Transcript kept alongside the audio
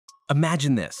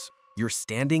Imagine this. You're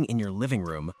standing in your living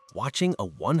room watching a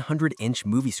 100-inch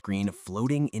movie screen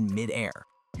floating in midair.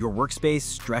 Your workspace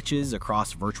stretches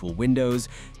across virtual windows,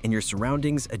 and your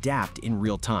surroundings adapt in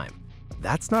real time.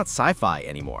 That's not sci-fi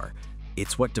anymore.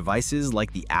 It's what devices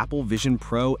like the Apple Vision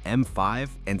Pro M5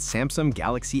 and Samsung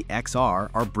Galaxy XR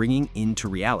are bringing into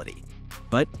reality.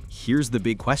 But here's the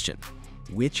big question.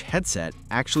 Which headset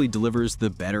actually delivers the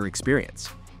better experience?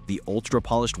 The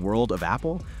ultra-polished world of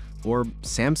Apple, or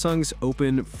Samsung's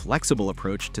open, flexible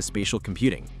approach to spatial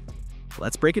computing?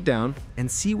 Let's break it down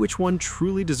and see which one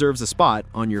truly deserves a spot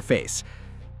on your face,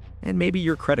 and maybe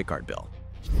your credit card bill.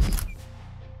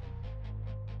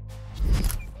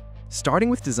 Starting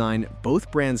with design,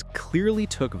 both brands clearly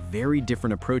took very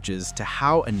different approaches to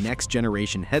how a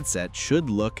next-generation headset should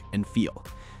look and feel.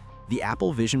 The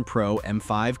Apple Vision Pro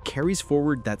M5 carries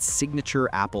forward that signature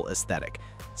Apple aesthetic: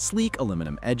 sleek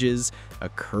aluminum edges, a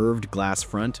curved glass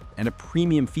front, and a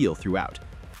premium feel throughout.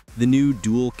 The new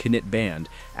dual knit band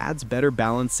adds better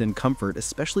balance and comfort,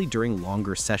 especially during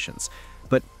longer sessions.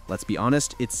 But let's be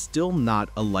honest, it's still not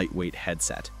a lightweight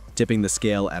headset, tipping the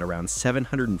scale at around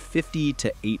 750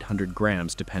 to 800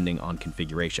 grams depending on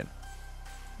configuration.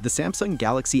 The Samsung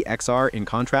Galaxy XR, in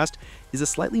contrast, is a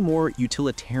slightly more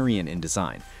utilitarian in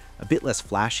design, a bit less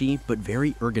flashy but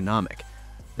very ergonomic.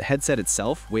 The headset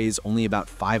itself weighs only about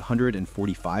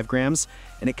 545 grams,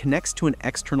 and it connects to an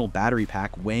external battery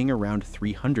pack weighing around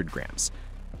 300 grams.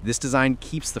 This design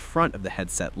keeps the front of the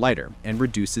headset lighter and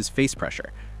reduces face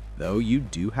pressure, though you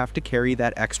do have to carry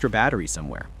that extra battery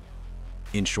somewhere.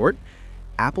 In short,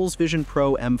 Apple's Vision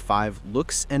Pro M5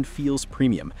 looks and feels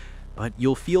premium, but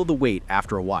you'll feel the weight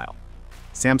after a while.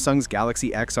 Samsung's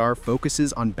Galaxy XR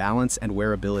focuses on balance and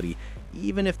wearability,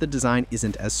 even if the design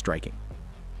isn't as striking.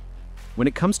 When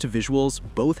it comes to visuals,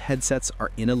 both headsets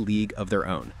are in a league of their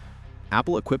own.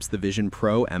 Apple equips the Vision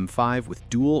Pro M5 with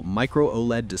dual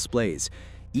micro-OLED displays,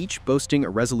 each boasting a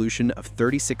resolution of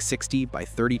 3660 by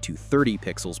 3230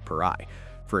 pixels per eye,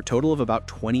 for a total of about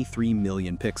 23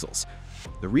 million pixels.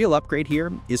 The real upgrade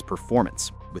here is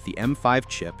performance, with the M5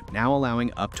 chip now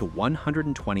allowing up to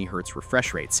 120 Hz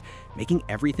refresh rates, making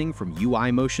everything from UI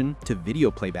motion to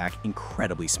video playback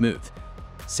incredibly smooth.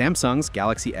 Samsung's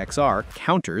Galaxy XR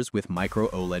counters with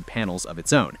micro-OLED panels of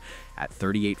its own at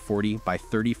 3840 by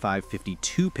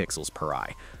 3552 pixels per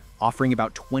eye, offering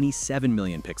about 27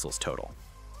 million pixels total.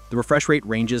 The refresh rate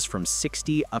ranges from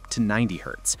 60 up to 90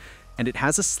 Hz, and it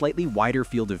has a slightly wider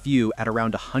field of view at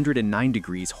around 109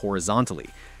 degrees horizontally,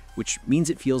 which means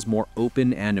it feels more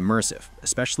open and immersive,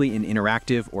 especially in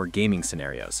interactive or gaming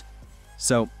scenarios.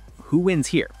 So, who wins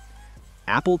here?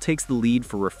 Apple takes the lead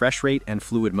for refresh rate and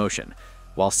fluid motion,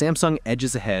 while Samsung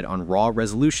edges ahead on raw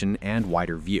resolution and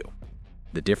wider view.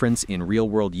 The difference in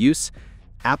real-world use: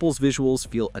 Apple's visuals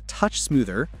feel a touch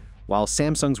smoother, while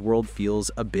Samsung's world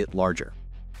feels a bit larger.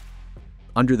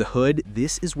 Under the hood,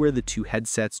 this is where the two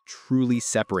headsets truly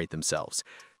separate themselves.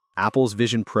 Apple's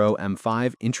Vision Pro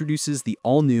M5 introduces the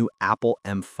all-new Apple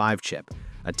M5 chip,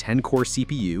 a 10-core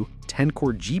CPU,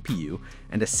 10-core GPU,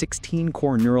 and a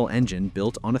 16-core neural engine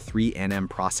built on a 3nm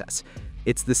process.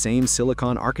 It's the same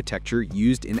silicon architecture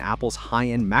used in Apple's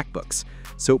high-end MacBooks,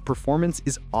 so performance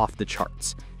is off the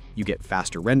charts. You get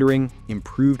faster rendering,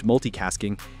 improved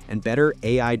multitasking, and better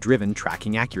AI-driven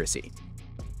tracking accuracy.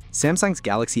 Samsung's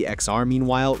Galaxy XR,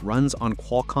 meanwhile, runs on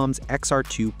Qualcomm's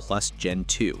XR2 Plus Gen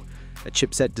 2, a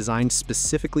chipset designed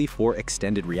specifically for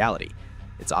extended reality.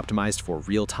 It's optimized for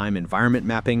real-time environment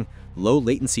mapping,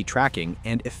 low-latency tracking,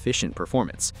 and efficient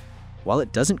performance. While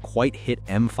it doesn't quite hit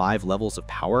M5 levels of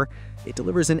power, it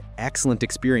delivers an excellent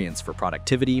experience for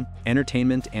productivity,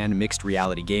 entertainment, and mixed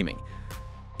reality gaming.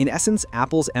 In essence,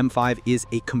 Apple's M5 is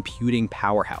a computing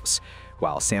powerhouse,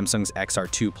 while Samsung's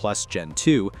XR2 Plus Gen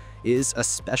 2 is a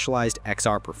specialized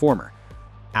XR performer.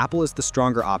 Apple is the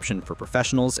stronger option for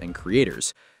professionals and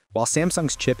creators, while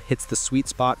Samsung's chip hits the sweet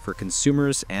spot for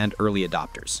consumers and early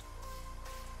adopters.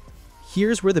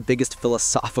 Here's where the biggest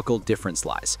philosophical difference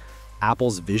lies: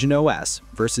 Apple's Vision OS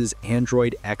versus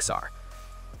Android XR.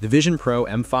 The Vision Pro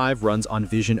M5 runs on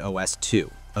Vision OS 2,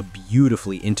 a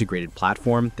beautifully integrated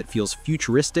platform that feels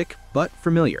futuristic but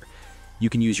familiar. You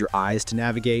can use your eyes to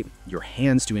navigate, your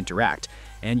hands to interact,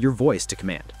 and your voice to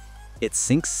command. It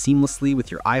syncs seamlessly with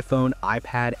your iPhone,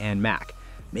 iPad, and Mac,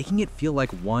 making it feel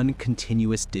like one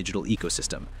continuous digital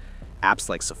ecosystem. Apps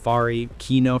like Safari,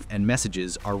 Keynote, and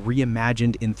Messages are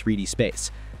reimagined in 3D space,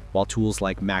 while tools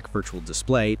like Mac Virtual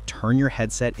Display turn your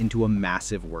headset into a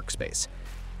massive workspace.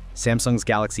 Samsung's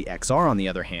Galaxy XR, on the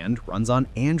other hand, runs on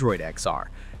Android XR,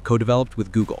 co-developed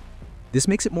with Google. This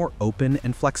makes it more open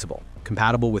and flexible,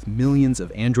 compatible with millions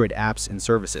of Android apps and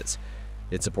services.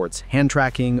 It supports hand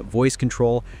tracking, voice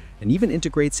control, and even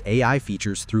integrates AI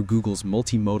features through Google's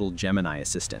multimodal Gemini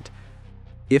assistant.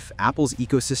 If Apple's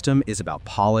ecosystem is about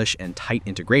polish and tight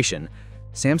integration,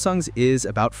 Samsung's is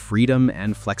about freedom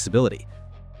and flexibility.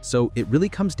 So it really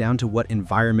comes down to what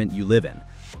environment you live in: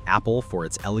 Apple for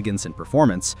its elegance and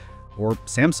performance, or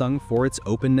Samsung for its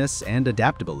openness and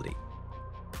adaptability.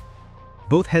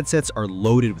 Both headsets are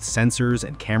loaded with sensors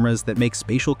and cameras that make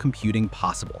spatial computing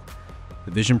possible.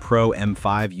 The Vision Pro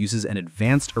M5 uses an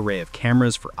advanced array of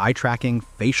cameras for eye tracking,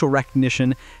 facial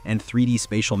recognition, and 3D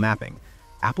spatial mapping.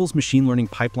 Apple's machine learning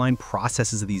pipeline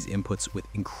processes these inputs with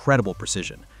incredible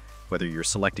precision, whether you're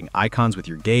selecting icons with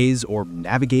your gaze or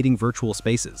navigating virtual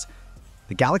spaces.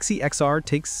 The Galaxy XR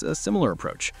takes a similar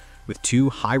approach, with 2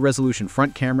 high-resolution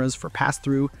front cameras for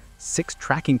pass-through, 6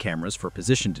 tracking cameras for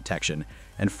position detection,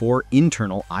 and 4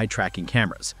 internal eye-tracking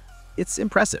cameras. It's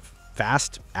impressive,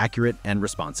 fast, accurate, and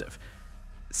responsive.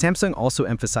 Samsung also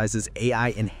emphasizes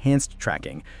AI-enhanced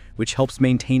tracking, which helps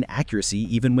maintain accuracy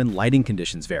even when lighting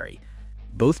conditions vary.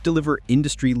 Both deliver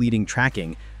industry-leading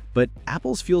tracking, but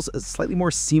Apple's feels slightly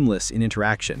more seamless in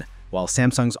interaction, while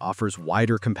Samsung's offers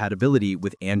wider compatibility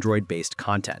with Android-based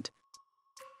content.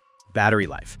 Battery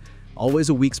life, always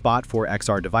a weak spot for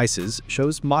XR devices,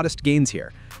 shows modest gains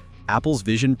here. Apple's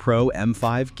Vision Pro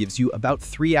M5 gives you about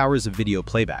 3 hours of video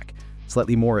playback,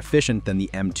 slightly more efficient than the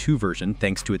M2 version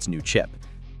thanks to its new chip.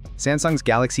 Samsung's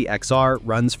Galaxy XR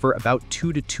runs for about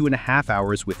 2 to 2.5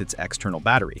 hours with its external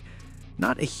battery.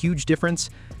 Not a huge difference,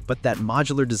 but that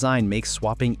modular design makes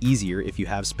swapping easier if you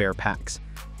have spare packs.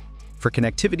 For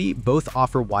connectivity, both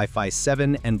offer Wi-Fi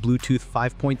 7 and Bluetooth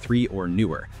 5.3 or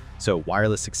newer, so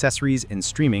wireless accessories and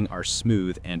streaming are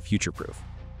smooth and future-proof.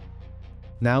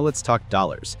 Now let's talk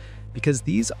dollars, because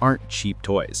these aren't cheap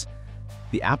toys.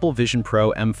 The Apple Vision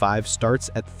Pro M5 starts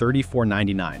at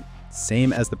 $34.99,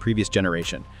 same as the previous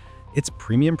generation. It's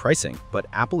premium pricing, but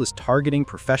Apple is targeting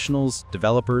professionals,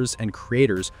 developers, and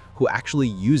creators who actually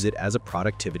use it as a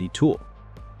productivity tool.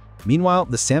 Meanwhile,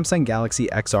 the Samsung Galaxy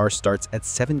XR starts at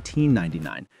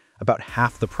 $17.99, about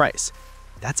half the price.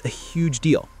 That's a huge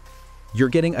deal. You're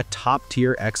getting a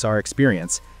top-tier XR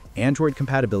experience, Android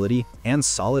compatibility, and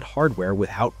solid hardware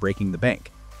without breaking the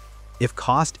bank. If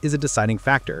cost is a deciding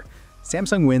factor,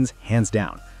 Samsung wins hands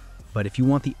down. But if you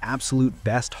want the absolute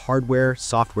best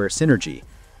hardware-software synergy,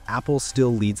 Apple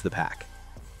still leads the pack.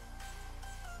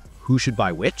 Who should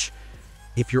buy which?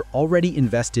 If you're already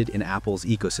invested in Apple's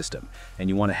ecosystem and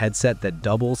you want a headset that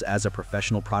doubles as a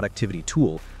professional productivity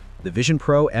tool, the Vision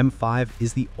Pro M5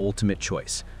 is the ultimate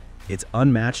choice. It's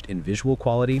unmatched in visual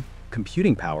quality,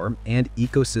 computing power, and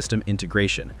ecosystem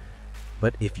integration.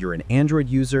 But if you're an Android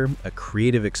user, a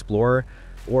creative explorer,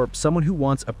 or someone who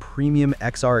wants a premium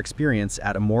XR experience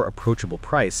at a more approachable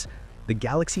price, the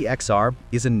Galaxy XR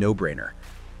is a no-brainer.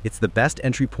 It's the best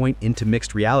entry point into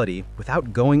mixed reality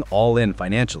without going all in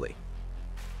financially.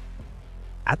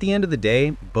 At the end of the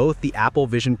day, both the Apple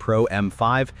Vision Pro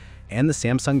M5 and the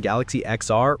Samsung Galaxy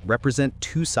XR represent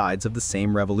 2 sides of the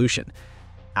same revolution.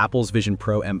 Apple's Vision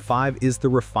Pro M5 is the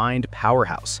refined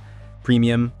powerhouse,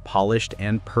 premium, polished,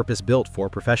 and purpose-built for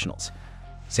professionals.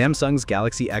 Samsung's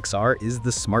Galaxy XR is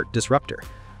the smart disruptor,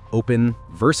 open,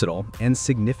 versatile, and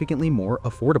significantly more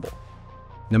affordable.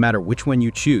 No matter which one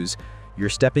you choose, you're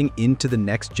stepping into the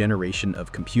next generation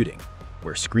of computing,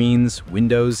 where screens,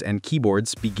 windows, and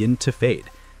keyboards begin to fade,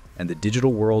 and the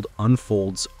digital world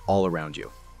unfolds all around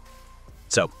you.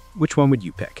 So, which one would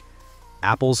you pick?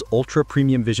 Apple's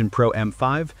ultra-premium Vision Pro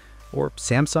M5 or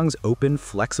Samsung's open,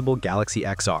 flexible Galaxy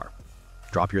XR?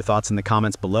 Drop your thoughts in the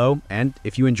comments below, and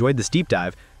if you enjoyed this deep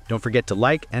dive, don't forget to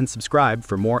like and subscribe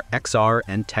for more XR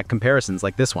and tech comparisons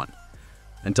like this one.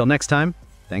 Until next time,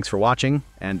 thanks for watching,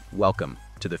 and welcome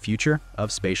to the future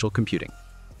of spatial computing.